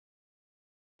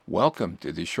Welcome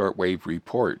to the Shortwave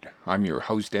Report. I'm your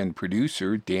host and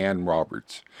producer, Dan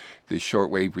Roberts. The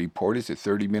Shortwave Report is a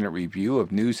 30-minute review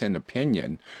of news and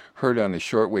opinion heard on the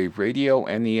shortwave radio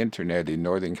and the internet in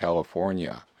Northern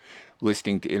California.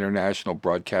 Listening to international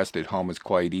broadcast at home is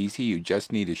quite easy. You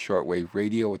just need a shortwave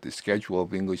radio with a schedule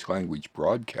of English language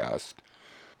broadcast,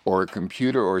 or a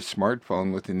computer or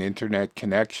smartphone with an internet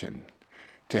connection.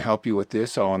 To help you with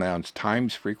this, I'll announce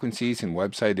times, frequencies, and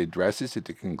website addresses at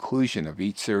the conclusion of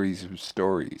each series of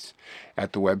stories.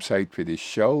 At the website for this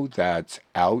show, that's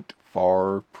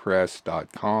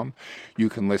outfarpress.com, you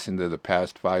can listen to the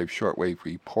past 5 shortwave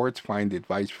reports, find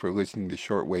advice for listening to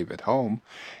shortwave at home,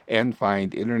 and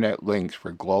find internet links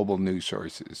for global news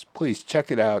sources. Please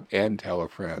check it out and tell a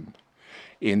friend.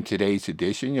 In today's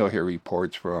edition, you'll hear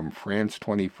reports from France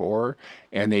 24,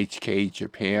 NHK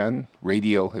Japan,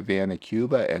 Radio Havana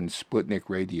Cuba, and Sputnik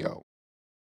Radio.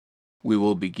 We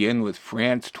will begin with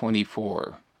France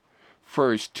 24.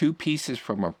 First, 2 pieces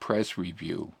from a press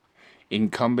review.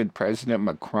 Incumbent President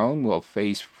Macron will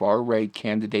face far-right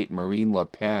candidate Marine Le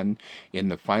Pen in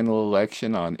the final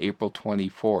election on April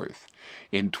 24th.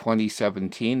 In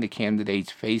 2017, the candidates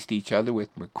faced each other with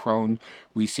Macron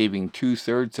receiving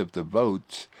 2/3 of the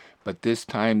votes, but this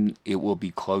time it will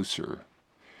be closer.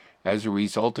 As a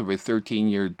result of a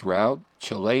 13-year drought,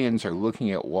 Chileans are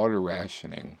looking at water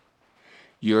rationing.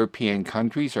 European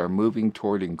countries are moving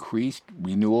toward increased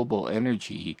renewable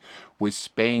energy, with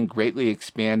Spain greatly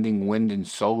expanding wind and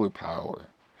solar power.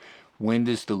 Wind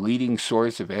is the leading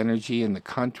source of energy in the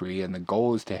country, and the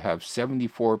goal is to have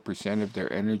 74% of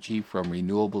their energy from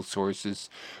renewable sources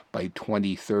by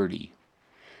 2030.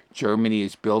 Germany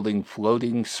is building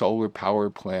floating solar power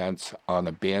plants on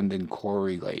abandoned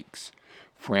quarry lakes.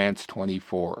 France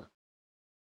 24.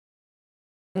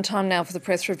 Time now for the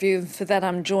press review. For that,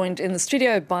 I'm joined in the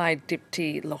studio by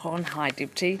Dipti Laurent. Hi,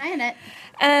 Dipti. Hi, Annette.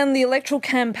 And the electoral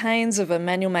campaigns of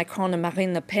Emmanuel Macron and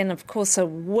Marine Le Pen, of course, are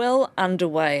well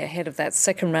underway ahead of that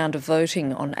second round of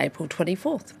voting on April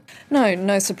 24th.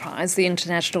 No surprise. The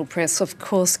international press, of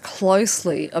course,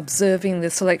 closely observing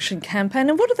this election campaign.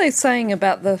 And what are they saying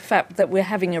about the fact that we're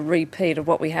having a repeat of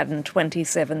what we had in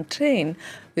 2017,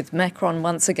 with Macron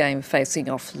once again facing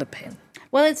off Le Pen?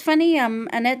 Well, it's funny,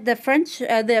 Annette, the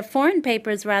foreign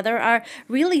papers, are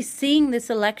really seeing this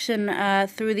election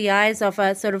through the eyes of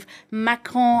a sort of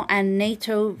Macron and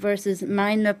NATO versus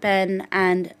Marine Le Pen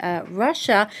and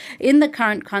Russia in the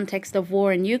current context of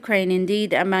war in Ukraine.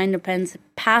 Indeed, Marine Le Pen's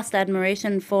past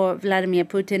admiration for Vladimir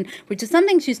Putin, which is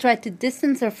something she's tried to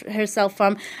distance herself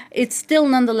from, it's still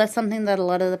nonetheless something that a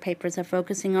lot of the papers are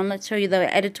focusing on. Let's show you the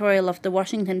editorial of the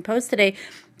Washington Post today.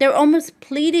 They're almost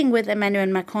pleading with Emmanuel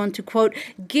Macron to, quote,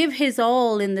 give his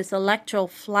all in this electoral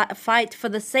fight for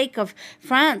the sake of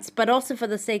France, but also for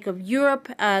the sake of Europe.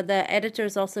 The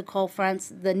editors also call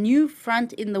France the new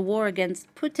front in the war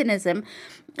against Putinism.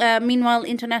 Meanwhile,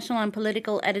 international and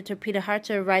political editor Peter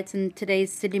Harter writes in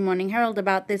today's Sydney Morning Herald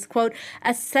about this, quote,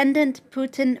 ascendant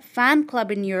Putin fan club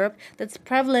in Europe that's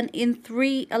prevalent in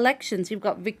 3 elections. You've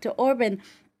got Viktor Orban,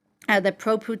 the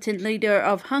pro-Putin leader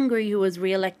of Hungary, who was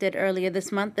re-elected earlier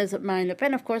this month. There's Marine Le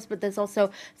Pen, of course, but there's also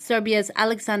Serbia's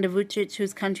Alexander Vucic,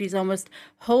 whose country is almost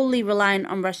wholly reliant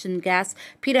on Russian gas.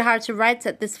 Peter Harter writes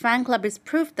that this fan club is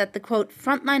proof that the, quote,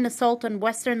 frontline assault on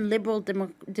Western liberal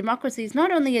democracy is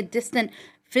not only a distant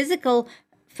physical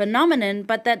phenomenon,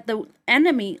 but that the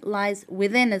enemy lies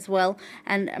within as well.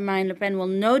 And Marine Le Pen will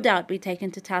no doubt be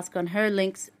taken to task on her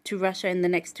links to Russia in the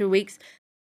next 2 weeks.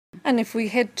 And if we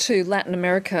head to Latin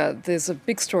America, there's a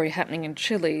big story happening in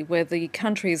Chile where the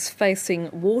country is facing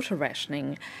water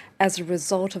rationing as a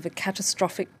result of a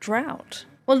catastrophic drought.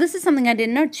 Well, this is something I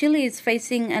didn't know. Chile is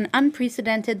facing an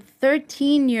unprecedented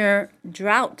 13-year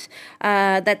drought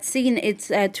that's seen its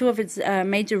 2 of its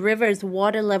major rivers'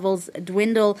 water levels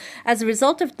dwindle. As a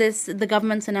result of this, the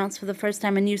government's announced for the first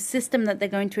time a new system that they're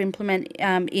going to implement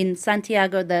in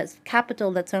Santiago, the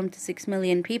capital that's home to 6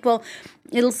 million people.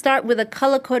 It'll start with a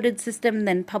color-coded system,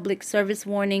 then public service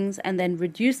warnings, and then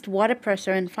reduced water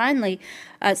pressure. And finally,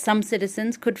 some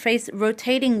citizens could face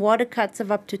rotating water cuts of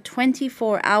up to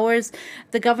 24 hours.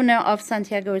 The governor of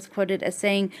Santiago is quoted as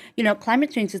saying,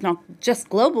 climate change is not just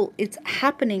global, it's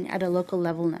happening at a local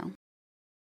level now.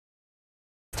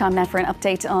 Time now for an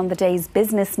update on the day's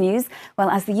business news. Well,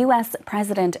 as the US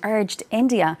president urged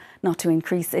India not to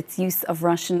increase its use of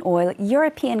Russian oil,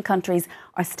 European countries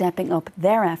are stepping up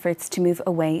their efforts to move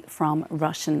away from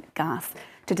Russian gas.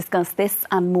 To discuss this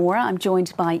and more, I'm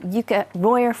joined by Yuka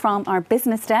Royer from our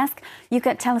business desk.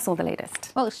 Yuka, tell us all the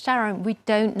latest. Well, Sharon, we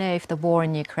don't know if the war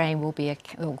in Ukraine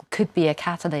could be a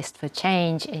catalyst for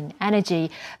change in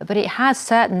energy, but it has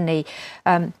certainly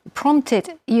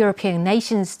prompted European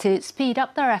nations to speed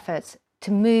up their efforts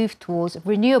to move towards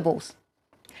renewables.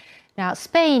 Now,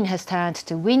 Spain has turned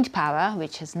to wind power,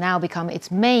 which has now become its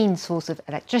main source of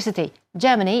electricity.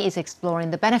 Germany is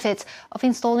exploring the benefits of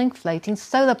installing floating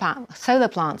solar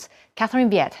plants. Catherine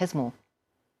Biet has more.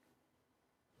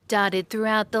 Dotted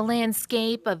throughout the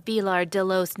landscape of Vilar de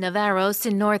los Navarros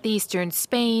in northeastern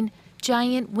Spain,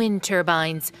 giant wind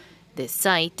turbines. This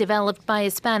site, developed by a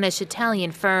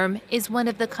Spanish-Italian firm, is one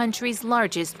of the country's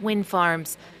largest wind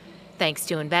farms. Thanks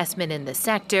to investment in the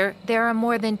sector, there are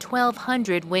more than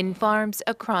 1,200 wind farms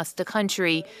across the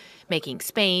country, making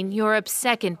Spain Europe's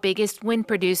second biggest wind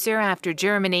producer after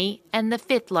Germany and the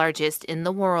fifth largest in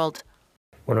the world.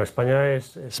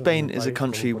 Spain is a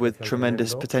country with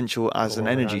tremendous potential as an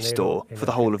energy store for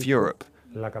the whole of Europe.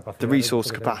 The resource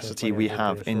capacity we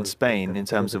have in Spain in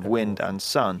terms of wind and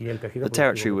sun, the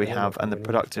territory we have and the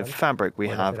productive fabric we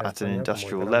have at an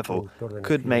industrial level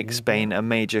could make Spain a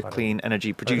major clean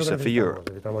energy producer for Europe.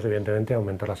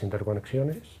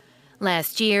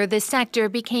 Last year, the sector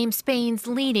became Spain's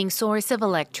leading source of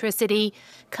electricity,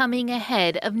 coming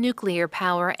ahead of nuclear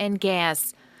power and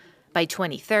gas. By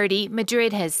 2030,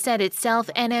 Madrid has set itself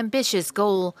an ambitious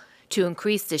goal to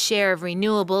increase the share of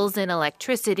renewables in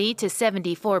electricity to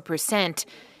 74%.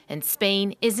 And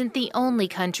Spain isn't the only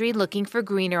country looking for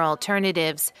greener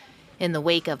alternatives. In the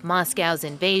wake of Moscow's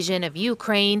invasion of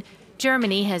Ukraine,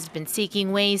 Germany has been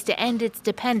seeking ways to end its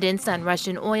dependence on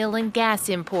Russian oil and gas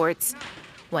imports.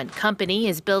 One company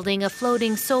is building a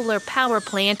floating solar power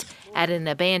plant at an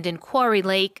abandoned quarry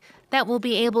lake that will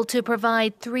be able to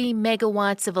provide 3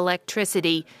 megawatts of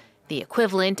electricity, the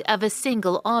equivalent of a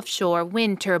single offshore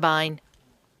wind turbine.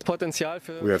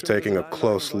 We have taken a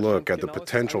close look at the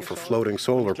potential for floating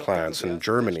solar plants in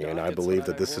Germany, and I believe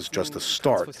that this is just the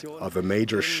start of a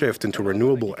major shift into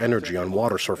renewable energy on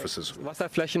water surfaces.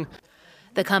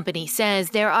 The company says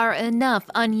there are enough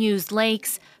unused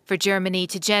lakes for Germany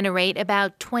to generate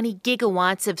about 20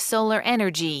 gigawatts of solar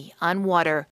energy on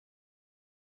water.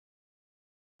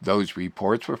 Those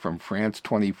reports were from France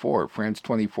 24. France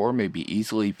 24 may be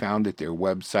easily found at their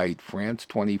website,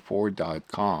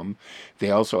 france24.com. They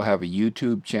also have a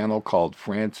YouTube channel called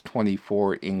France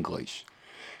 24 English.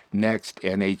 Next,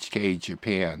 NHK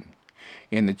Japan.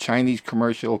 In the Chinese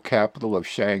commercial capital of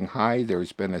Shanghai,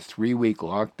 there's been a 3-week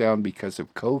lockdown because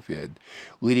of COVID,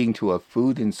 leading to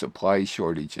food and supply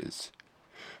shortages.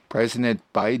 President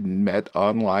Biden met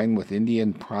online with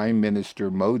Indian Prime Minister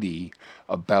Modi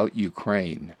about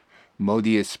Ukraine.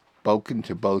 Modi has spoken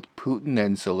to both Putin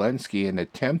and Zelensky and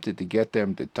attempted to get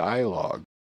them to dialogue,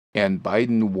 and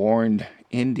Biden warned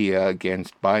India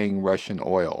against buying Russian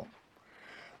oil.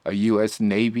 A U.S.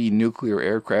 Navy nuclear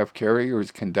aircraft carrier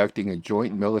is conducting a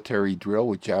joint military drill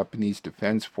with Japanese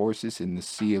defense forces in the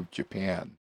Sea of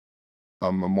Japan.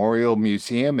 A memorial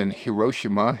museum in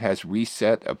Hiroshima has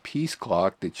reset a peace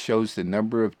clock that shows the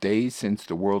number of days since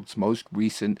the world's most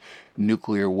recent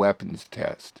nuclear weapons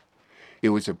test. It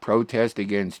was a protest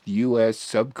against U.S.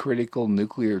 subcritical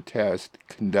nuclear tests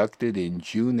conducted in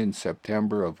June and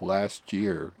September of last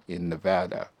year in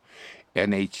Nevada.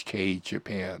 NHK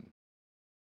Japan.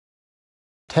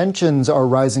 Tensions are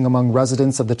rising among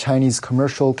residents of the Chinese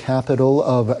commercial capital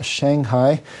of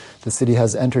Shanghai. The city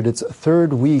has entered its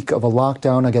 3rd week of a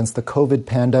lockdown against the COVID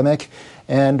pandemic,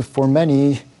 and for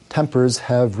many, tempers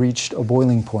have reached a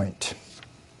boiling point.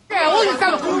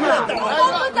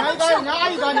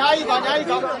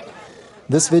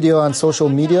 This video on social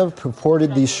media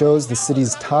purportedly shows the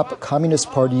city's top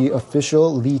Communist Party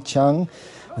official Li Qiang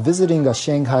visiting a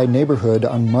Shanghai neighborhood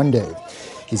on Monday.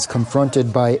 He's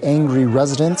confronted by angry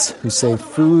residents who say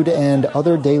food and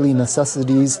other daily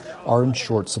necessities are in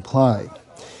short supply.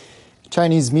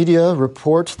 Chinese media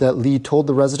report that Li told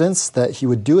the residents that he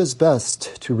would do his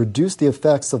best to reduce the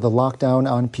effects of the lockdown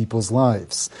on people's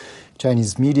lives.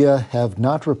 Chinese media have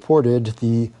not reported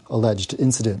the alleged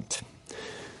incident.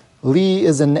 Li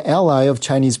is an ally of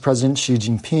Chinese President Xi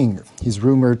Jinping. He's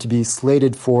rumored to be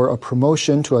slated for a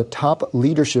promotion to a top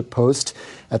leadership post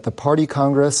at the party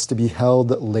congress to be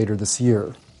held later this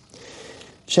year.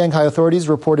 Shanghai authorities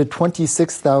reported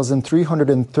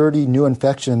 26,330 new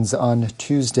infections on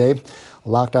Tuesday.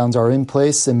 Lockdowns are in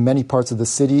place in many parts of the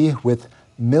city, with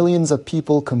millions of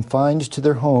people confined to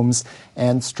their homes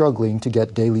and struggling to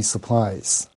get daily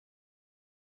supplies.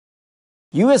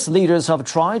 U.S. leaders have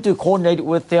tried to coordinate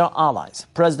with their allies.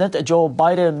 President Joe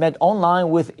Biden met online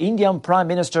with Indian Prime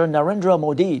Minister Narendra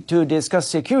Modi to discuss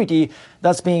security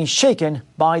that's being shaken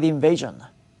by the invasion.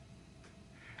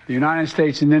 The United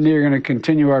States and India are going to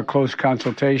continue our close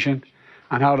consultation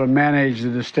on how to manage the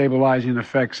destabilizing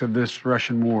effects of this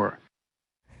Russian war.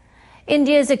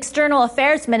 India's External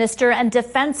Affairs Minister and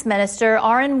Defense Minister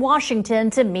are in Washington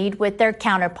to meet with their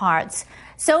counterparts.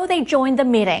 So they joined the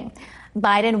meeting.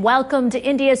 Biden welcomed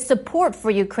India's support for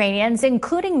Ukrainians,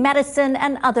 including medicine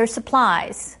and other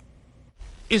supplies.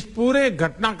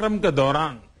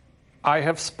 I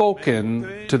have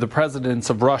spoken to the presidents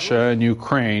of Russia and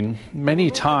Ukraine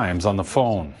many times on the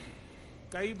phone.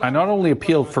 I not only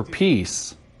appealed for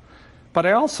peace, but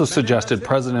I also suggested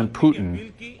President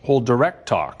Putin hold direct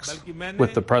talks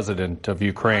with the president of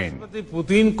Ukraine.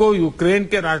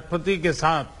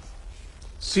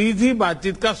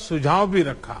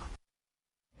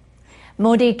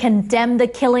 Modi condemned the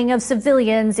killing of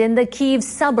civilians in the Kyiv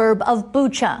suburb of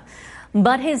Bucha.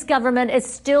 But his government is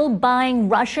still buying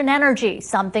Russian energy,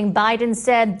 something Biden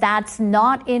said that's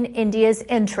not in India's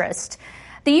interest.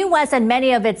 The U.S. and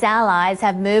many of its allies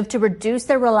have moved to reduce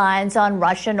their reliance on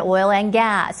Russian oil and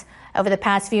gas. Over the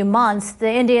past few months,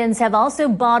 the Indians have also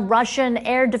bought Russian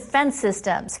air defense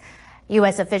systems.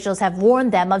 U.S. officials have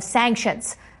warned them of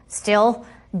sanctions. Still,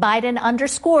 Biden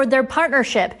underscored their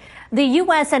partnership. The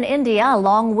U.S. and India,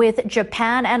 along with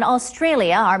Japan and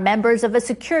Australia, are members of a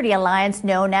security alliance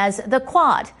known as the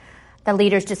Quad. The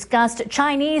leaders discussed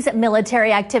Chinese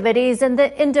military activities in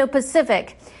the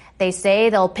Indo-Pacific. They say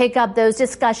they'll pick up those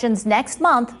discussions next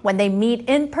month when they meet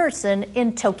in person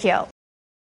in Tokyo.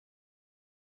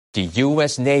 The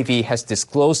U.S. Navy has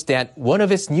disclosed that one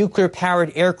of its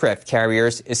nuclear-powered aircraft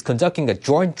carriers is conducting a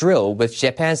joint drill with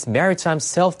Japan's Maritime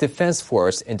Self-Defense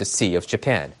Force in the Sea of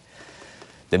Japan.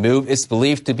 The move is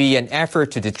believed to be an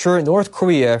effort to deter North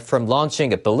Korea from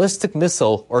launching a ballistic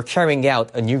missile or carrying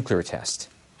out a nuclear test.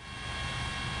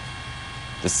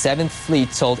 The 7th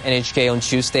Fleet told NHK on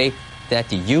Tuesday that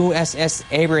the USS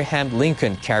Abraham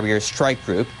Lincoln Carrier Strike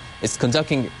Group is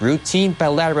conducting routine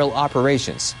bilateral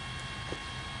operations.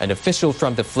 An official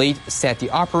from the fleet said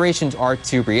the operations are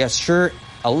to reassure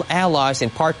allies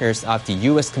and partners of the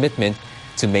U.S. commitment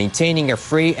to maintaining a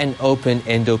free and open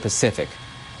Indo-Pacific.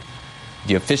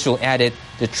 The official added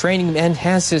the training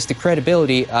enhances the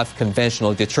credibility of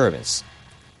conventional deterrence.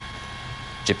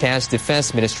 Japan's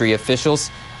defense ministry officials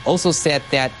also said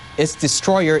that its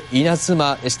destroyer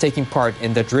Inazuma is taking part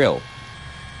in the drill.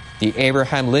 The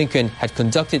Abraham Lincoln had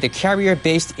conducted a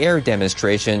carrier-based air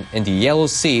demonstration in the Yellow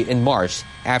Sea in March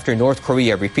after North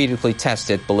Korea repeatedly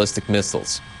tested ballistic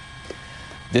missiles.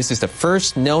 This is the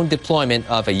first known deployment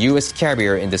of a U.S.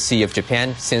 carrier in the Sea of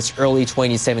Japan since early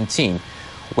 2017,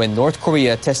 when North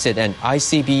Korea tested an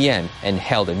ICBM and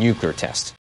held a nuclear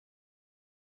test.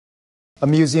 A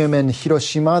museum in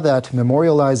Hiroshima that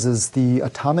memorializes the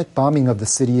atomic bombing of the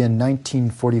city in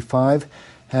 1945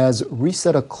 has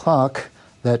reset a clock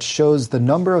that shows the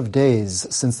number of days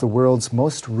since the world's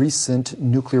most recent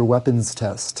nuclear weapons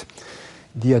test.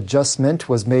 The adjustment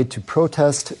was made to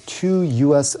protest 2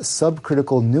 U.S.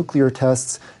 subcritical nuclear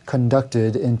tests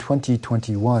conducted in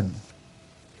 2021.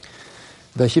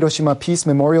 The Hiroshima Peace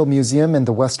Memorial Museum in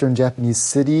the western Japanese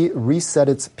city reset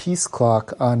its peace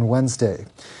clock on Wednesday.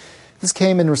 This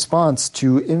came in response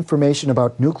to information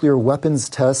about nuclear weapons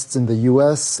tests in the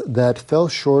U.S. that fell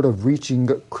short of reaching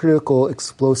critical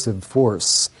explosive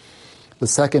force. The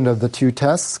second of the 2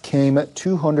 tests came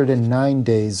 209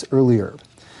 days earlier.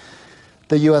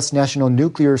 The U.S. National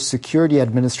Nuclear Security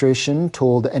Administration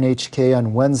told NHK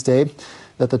on Wednesday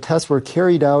that the tests were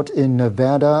carried out in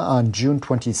Nevada on June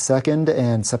 22nd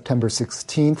and September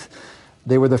 16th.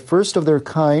 They were the first of their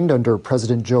kind under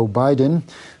President Joe Biden,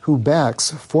 who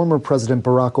backs former President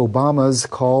Barack Obama's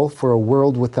call for a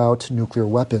world without nuclear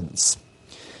weapons.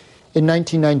 In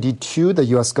 1992, the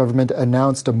U.S. government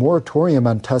announced a moratorium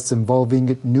on tests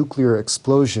involving nuclear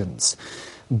explosions.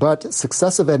 But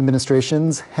successive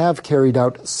administrations have carried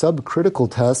out subcritical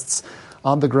tests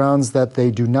on the grounds that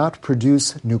they do not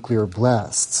produce nuclear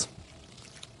blasts.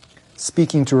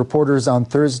 Speaking to reporters on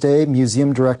Thursday,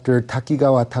 museum director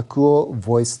Takigawa Takuo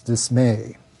voiced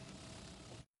dismay.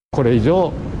 I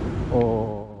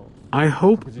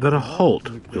hope that a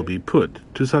halt will be put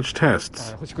to such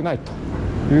tests.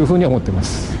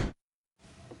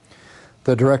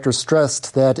 The director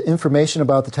stressed that information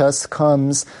about the tests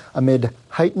comes amid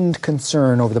heightened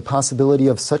concern over the possibility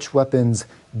of such weapons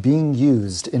being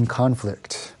used in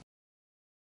conflict.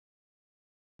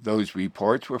 Those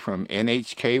reports were from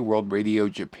NHK World Radio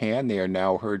Japan. They are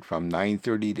now heard from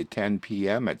 9:30 to 10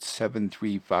 p.m. at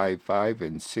 7355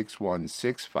 and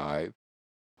 6165,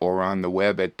 or on the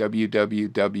web at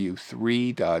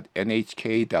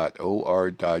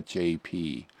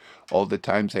www.3.nhk.or.jp. All the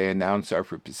times I announce are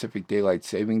for Pacific Daylight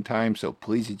Saving Time, so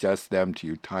please adjust them to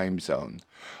your time zone.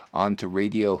 On to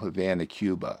Radio Havana,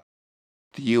 Cuba.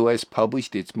 The U.S.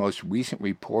 published its most recent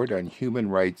report on human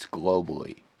rights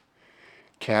globally.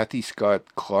 Kathy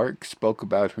Scott Clark spoke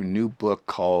about her new book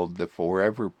called The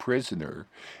Forever Prisoner,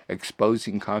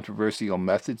 exposing controversial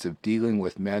methods of dealing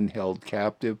with men held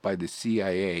captive by the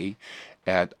CIA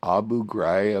at Abu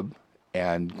Ghraib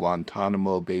and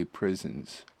Guantanamo Bay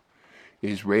prisons.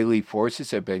 Israeli forces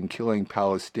have been killing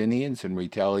Palestinians in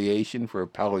retaliation for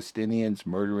Palestinians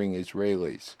murdering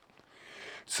Israelis.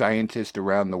 Scientists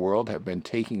around the world have been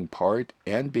taking part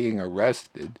and being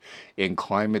arrested in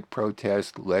climate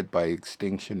protests led by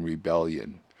Extinction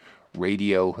Rebellion.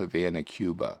 Radio Havana,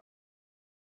 Cuba.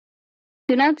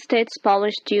 The United States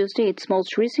published Tuesday its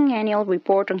most recent annual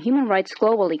report on human rights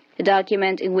globally, a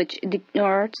document in which it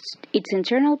ignores its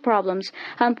internal problems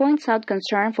and points out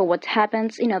concern for what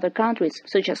happens in other countries,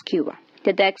 such as Cuba.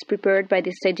 The text prepared by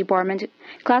the State Department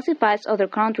classifies other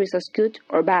countries as good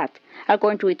or bad,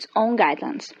 according to its own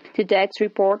guidelines. The text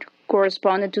report,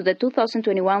 corresponding to the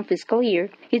 2021 fiscal year,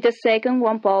 is the second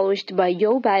one published by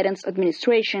Joe Biden's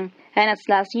administration, and as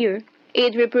last year,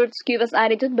 it reports Cuba's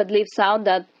attitude but leaves out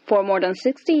that for more than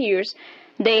 60 years,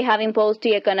 they have imposed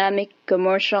the economic,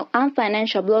 commercial, and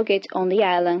financial blockade on the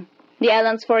island. The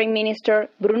island's foreign minister,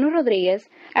 Bruno Rodriguez,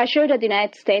 assured that the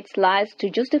United States lies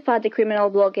to justify the criminal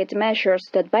blockade measures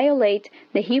that violate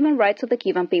the human rights of the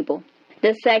Cuban people.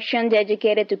 The section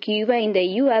dedicated to Cuba in the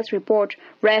U.S. report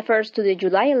refers to the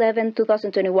July 11,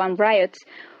 2021 riots,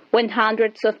 when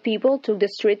hundreds of people took the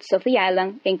streets of the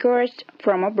island, encouraged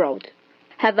from abroad.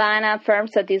 Havana affirms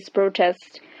that these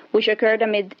protests, which occurred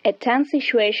amid a tense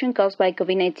situation caused by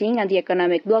COVID-19 and the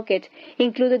economic blockade,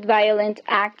 included violent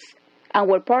acts and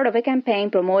were part of a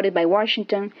campaign promoted by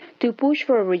Washington to push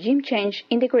for a regime change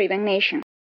in the Caribbean nation.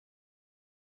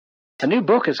 A new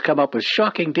book has come up with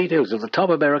shocking details of the top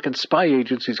American spy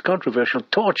agency's controversial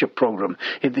torture program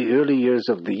in the early years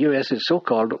of the U.S.'s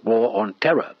so-called War on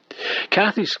Terror.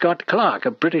 Kathy Scott Clark,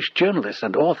 a British journalist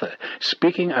and author,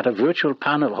 speaking at a virtual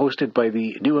panel hosted by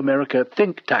the New America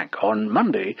think tank on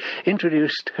Monday,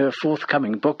 introduced her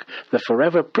forthcoming book, The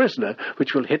Forever Prisoner,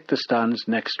 which will hit the stands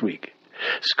next week.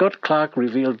 Scott Clark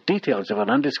revealed details of an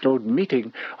undisclosed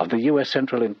meeting of the U.S.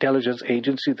 Central Intelligence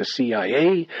Agency, the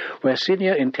CIA, where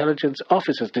senior intelligence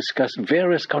officers discussed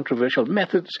various controversial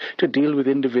methods to deal with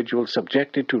individuals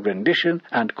subjected to rendition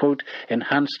and, quote,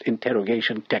 enhanced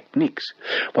interrogation techniques.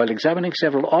 While examining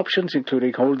several options,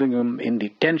 including holding them in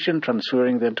detention,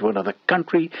 transferring them to another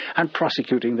country, and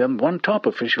prosecuting them, one top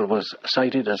official was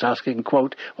cited as asking,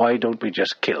 quote, why don't we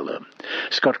just kill them?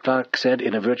 Scott Clark said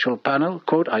in a virtual panel,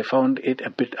 quote, I found it a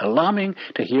bit alarming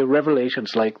to hear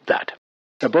revelations like that.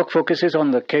 The book focuses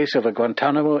on the case of a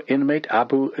Guantanamo inmate,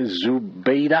 Abu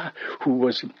Zubaydah, who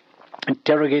was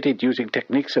interrogated using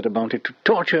techniques that amounted to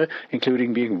torture,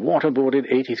 including being waterboarded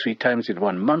 83 times in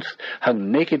 1 month,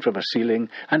 hung naked from a ceiling,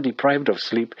 and deprived of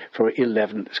sleep for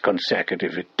 11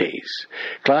 consecutive days.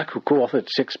 Clark, who co-authored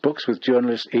 6 books with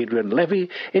journalist Adrian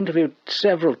Levy, interviewed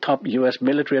several top U.S.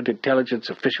 military and intelligence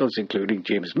officials, including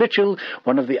James Mitchell,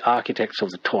 one of the architects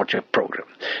of the torture program.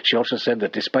 She also said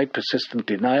that despite persistent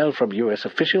denial from U.S.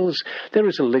 officials, there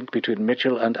is a link between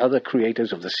Mitchell and other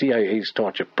creators of the CIA's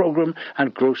torture program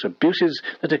and gross abuses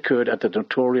that occurred at the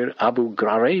notorious Abu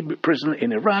Ghraib prison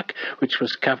in Iraq, which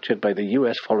was captured by the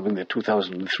U.S. following the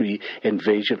 2003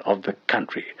 invasion of the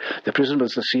country. The prison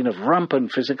was the scene of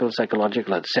rampant physical,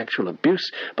 psychological, and sexual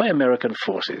abuse by American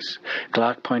forces.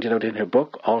 Clark pointed out in her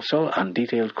book also, and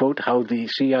detailed, quote, how the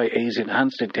CIA's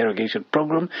enhanced interrogation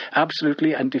program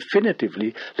absolutely and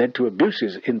definitively led to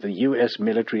abuses in the U.S.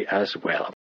 military as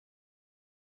well.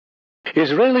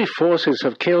 Israeli forces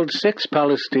have killed 6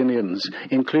 Palestinians,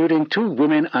 including 2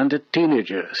 women and a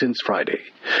teenager, since Friday.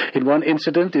 In one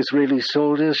incident, Israeli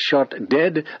soldiers shot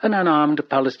dead an unarmed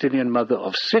Palestinian mother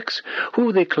of 6,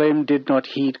 who they claim did not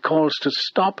heed calls to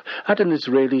stop at an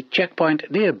Israeli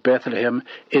checkpoint near Bethlehem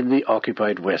in the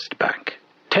occupied West Bank.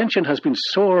 Tension has been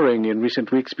soaring in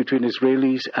recent weeks between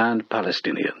Israelis and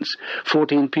Palestinians.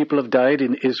 14 people have died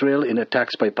in Israel in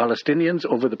attacks by Palestinians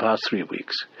over the past 3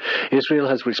 weeks. Israel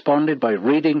has responded by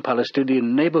raiding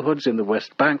Palestinian neighborhoods in the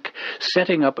West Bank,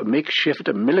 setting up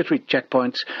makeshift military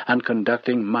checkpoints, and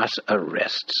conducting mass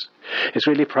arrests.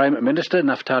 Israeli Prime Minister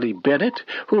Naftali Bennett,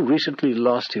 who recently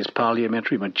lost his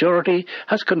parliamentary majority,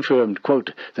 has confirmed,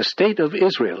 quote, "The state of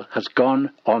Israel has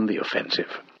gone on the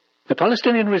offensive." The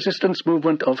Palestinian resistance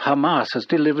movement of Hamas has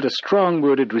delivered a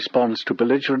strong-worded response to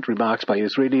belligerent remarks by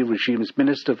Israeli regime's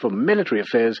Minister for Military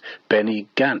Affairs, Benny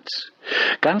Gantz.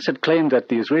 Gantz had claimed that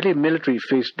the Israeli military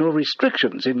faced no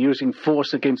restrictions in using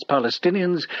force against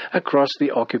Palestinians across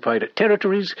the occupied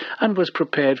territories and was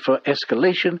prepared for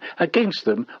escalation against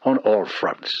them on all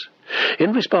fronts.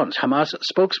 In response, Hamas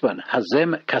spokesman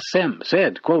Hazem Qassem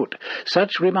said, quote,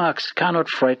 "Such remarks cannot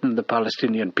frighten the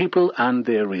Palestinian people and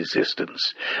their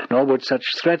resistance, nor would such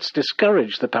threats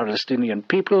discourage the Palestinian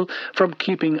people from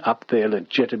keeping up their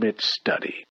legitimate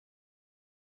study."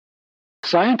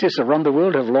 Scientists around the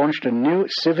world have launched a new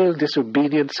civil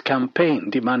disobedience campaign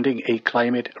demanding a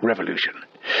climate revolution.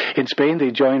 In Spain,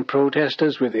 they joined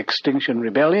protesters with Extinction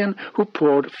Rebellion, who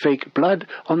poured fake blood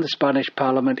on the Spanish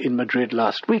parliament in Madrid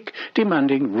last week,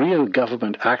 demanding real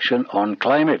government action on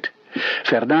climate.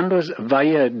 Fernando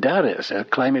Valladares, a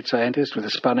climate scientist with the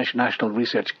Spanish National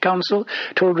Research Council,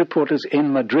 told reporters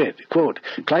in Madrid, quote,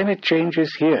 "Climate change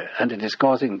is here, and it is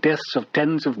causing deaths of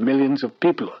tens of millions of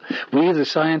people. We, the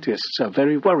scientists, are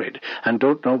very worried and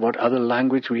don't know what other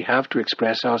language we have to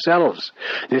express ourselves.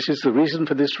 This is the reason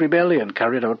for this rebellion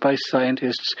carried out by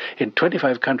scientists in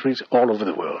 25 countries all over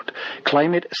the world.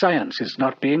 Climate science is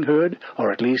not being heard,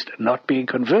 or at least not being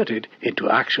converted into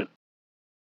action."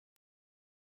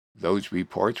 Those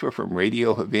reports were from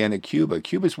Radio Havana, Cuba.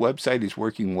 Cuba's website is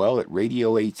working well at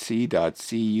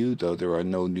radiohc.cu, though there are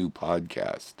no new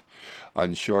podcasts.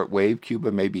 On shortwave,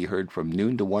 Cuba may be heard from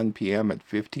noon to 1 p.m. at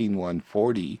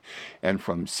 15140 and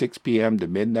from 6 p.m. to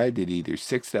midnight at either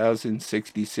 6000,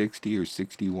 6060, or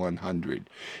 6100.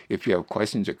 If you have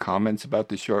questions or comments about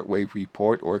the Shortwave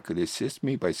Report or could assist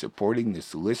me by supporting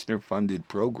this listener-funded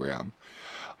program,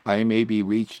 I may be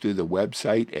reached through the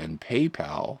website and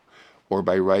PayPal, or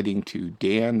by writing to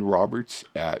Dan Roberts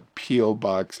at P.O.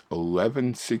 Box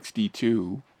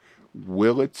 1162,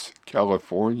 Willits,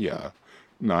 California,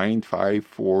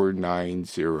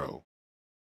 95490.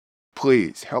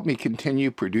 Please help me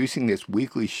continue producing this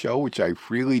weekly show, which I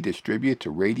freely distribute to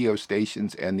radio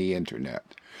stations and the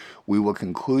internet. We will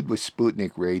conclude with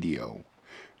Sputnik Radio.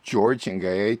 George and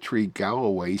Gayatri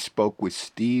Galloway spoke with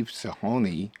Steve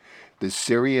Sahoni, the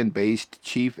Syrian-based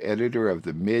chief editor of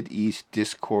the Mid-East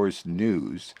Discourse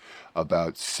News,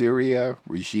 about Syria,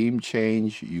 regime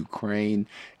change, Ukraine,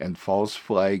 and false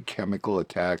flag chemical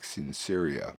attacks in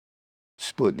Syria.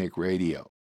 Sputnik Radio.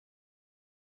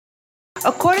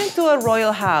 According to a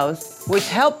royal house, which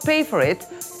helped pay for it,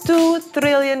 $2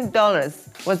 trillion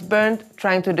was burned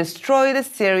trying to destroy the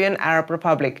Syrian Arab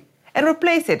Republic and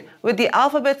replace it with the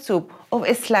alphabet soup of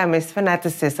Islamist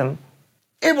fanaticism.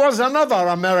 It was another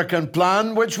American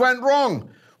plan which went wrong.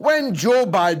 When Joe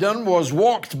Biden was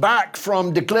walked back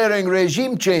from declaring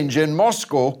regime change in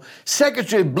Moscow,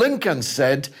 Secretary Blinken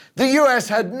said the US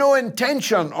had no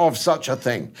intention of such a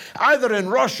thing, either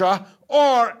in Russia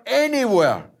or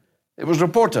anywhere. It was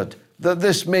reported that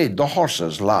this made the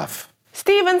horses laugh.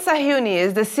 Stephen Sahuni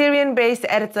is the Syrian-based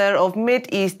editor of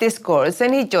Mid-East Discourse,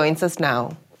 and he joins us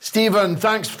now. Stephen,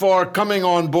 thanks for coming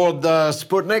on board the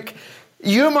Sputnik.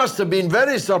 You must have been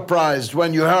very surprised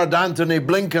when you heard Antony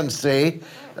Blinken say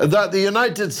that the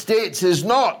United States is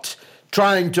not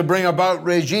trying to bring about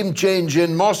regime change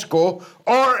in Moscow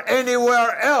or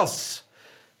anywhere else.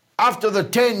 After the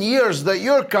 10 years that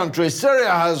your country,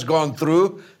 Syria, has gone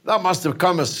through, that must have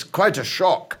come as quite a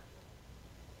shock.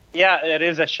 Yeah, it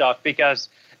is a shock because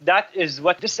that is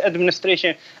what this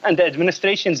administration and the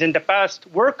administrations in the past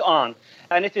work on.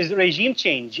 And it is regime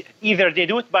change. Either they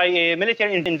do it by a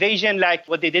military invasion like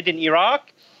what they did in Iraq,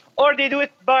 or they do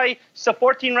it by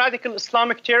supporting radical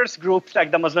Islamic terrorist groups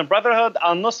like the Muslim Brotherhood,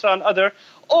 Al-Nusra and other,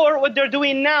 or what they're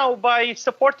doing now by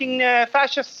supporting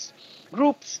fascist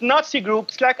groups, Nazi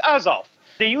groups like Azov.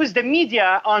 They use the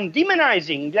media on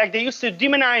demonizing, like they used to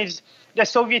demonize the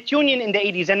Soviet Union in the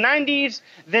 80s and 90s,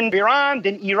 then Iran,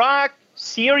 then Iraq,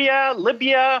 Syria,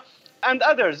 Libya, and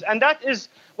others. And that is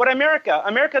what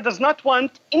America does not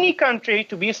want any country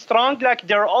to be strong like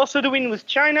they're also doing with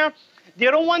China. They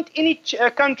don't want any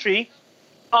country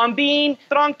on being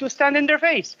strong to stand in their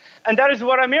face. And that is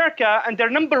what America and their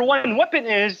number one weapon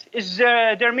is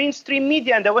their mainstream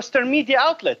media and the Western media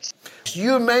outlets.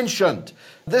 You mentioned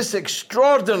this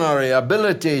extraordinary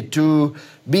ability to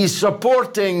be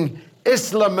supporting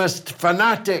Islamist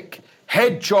fanatic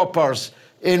head choppers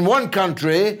in one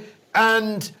country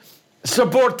and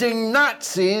supporting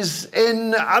Nazis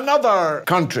in another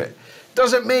country.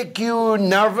 Does it make you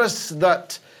nervous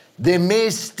that they may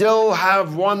still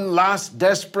have one last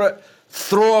desperate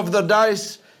throw of the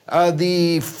dice,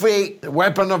 the fake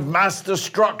weapon of mass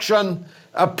destruction,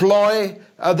 a ploy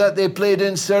that they played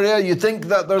in Syria? You think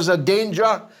that there's a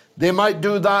danger they might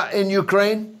do that in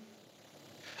Ukraine?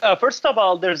 First of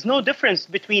all, there's no difference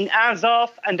between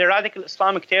Azov and the radical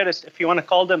Islamic terrorists, if you want to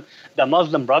call them the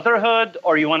Muslim Brotherhood,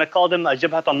 or you want to call them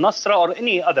Jabhat al-Nusra or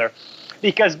any other,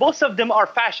 because both of them are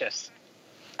fascists.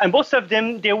 And both of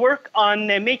them, they work on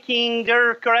making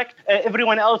they're correct,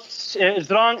 everyone else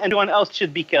is wrong, and everyone else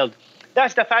should be killed.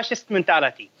 That's the fascist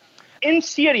mentality. In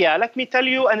Syria, let me tell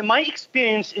you, and my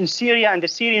experience in Syria and the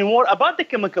Syrian war about the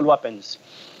chemical weapons.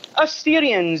 Us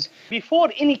Syrians,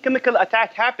 before any chemical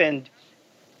attack happened,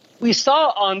 we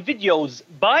saw on videos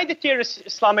by the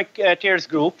Islamic terrorist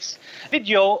groups,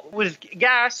 video with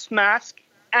gas mask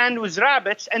and with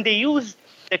rabbits, and they used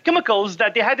the chemicals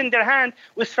that they had in their hand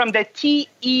was from the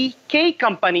TEK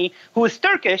company, who is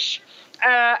Turkish,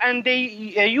 and they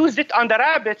used it on the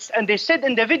rabbits, and they said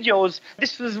in the videos,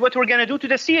 this is what we're going to do to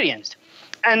the Syrians.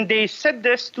 And they said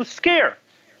this to scare.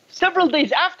 Several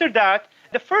days after that,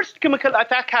 the first chemical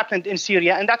attack happened in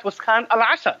Syria, and that was Khan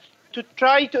al-Assad, to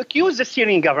try to accuse the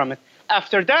Syrian government.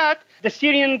 After that, the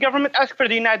Syrian government asked for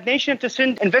the United Nations to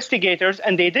send investigators,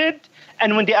 and they did.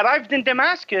 And when they arrived in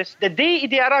Damascus, the day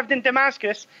they arrived in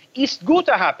Damascus, East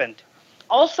Ghouta happened.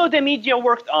 Also, the media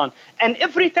worked on. And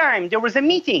every time there was a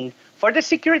meeting for the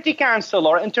Security Council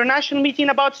or international meeting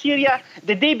about Syria,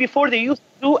 the day before they used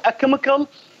to do a chemical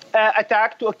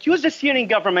attack to accuse the Syrian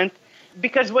government,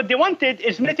 because what they wanted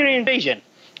is military invasion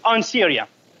on Syria.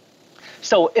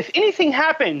 So if anything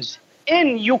happens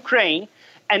in Ukraine,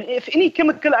 and if any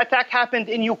chemical attack happened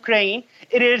in Ukraine,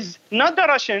 it is not the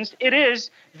Russians, it is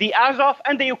the Azov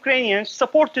and the Ukrainians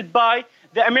supported by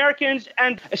the Americans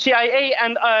and CIA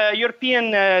and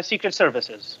European secret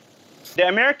services. The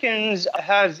Americans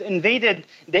has invaded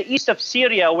the east of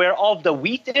Syria where all the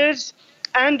wheat is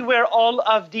and where all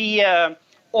of the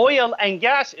oil and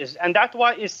gas is. And that's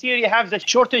why Syria has the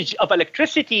shortage of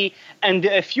electricity and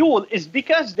fuel, is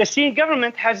because the Syrian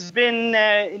government has been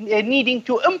needing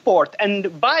to import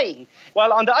and buying.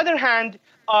 While on the other hand,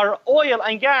 our oil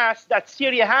and gas that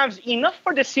Syria has enough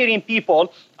for the Syrian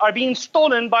people are being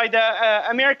stolen by the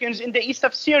Americans in the east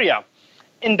of Syria.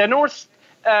 In the north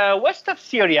west of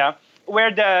Syria,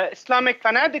 where the Islamic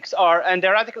fanatics are and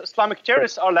the radical Islamic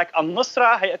terrorists are, like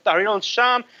al-Nusra, Hayat Tahrir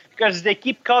al-Sham, because they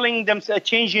keep calling them,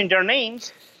 changing their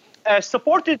names,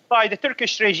 supported by the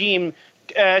Turkish regime,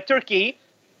 Turkey.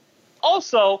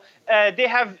 Also, they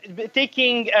have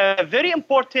taken a very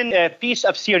important piece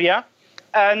of Syria,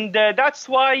 and that's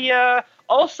why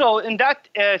also in that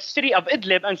city of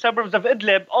Idlib and suburbs of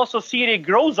Idlib, also Syria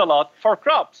grows a lot for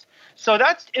crops. So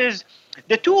that is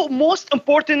the two most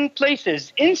important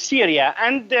places in Syria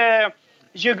and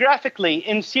geographically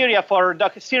in Syria for the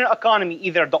Syrian economy,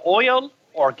 either the oil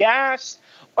or gas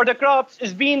or the crops,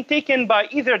 is being taken by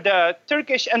either the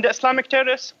Turkish and the Islamic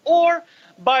terrorists or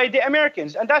by the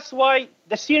Americans. And that's why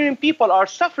the Syrian people are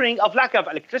suffering of lack of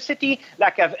electricity,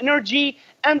 lack of energy,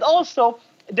 and also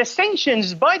the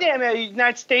sanctions by the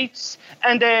United States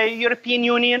and the European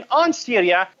Union on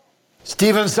Syria.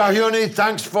 Stephen Sahyouni,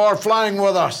 thanks for flying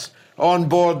with us on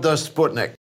board the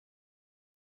Sputnik.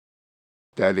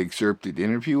 That excerpted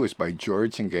interview was by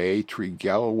George and Gayatri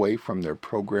Galloway from their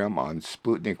program on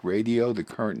Sputnik Radio, the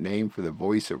current name for the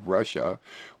Voice of Russia,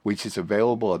 which is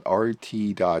available at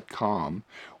rt.com,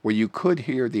 where you could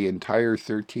hear the entire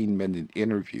 13-minute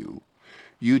interview.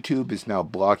 YouTube is now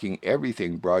blocking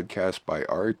everything broadcast by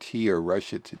RT or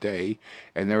Russia Today,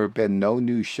 and there have been no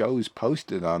new shows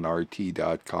posted on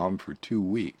rt.com for 2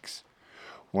 weeks.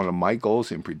 One of my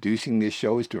goals in producing this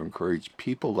show is to encourage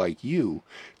people like you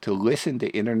to listen to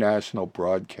international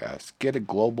broadcasts, get a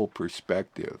global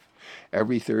perspective.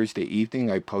 Every Thursday evening,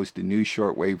 I post a new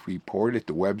shortwave report at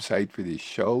the website for this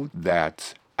show.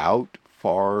 That's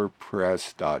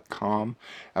outfarpress.com.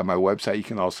 At my website, you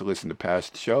can also listen to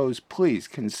past shows. Please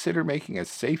consider making a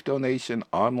safe donation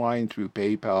online through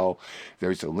PayPal.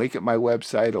 There's a link at my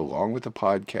website along with the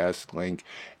podcast link,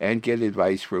 and get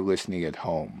advice for listening at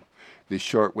home. The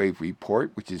Shortwave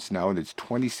Report, which is now in its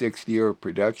 26th year of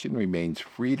production, remains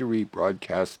free to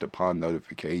rebroadcast upon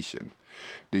notification.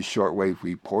 The Shortwave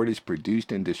Report is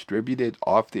produced and distributed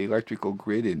off the electrical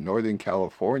grid in Northern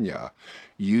California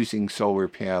using solar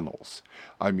panels.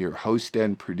 I'm your host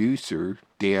and producer,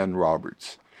 Dan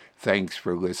Roberts. Thanks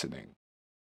for listening.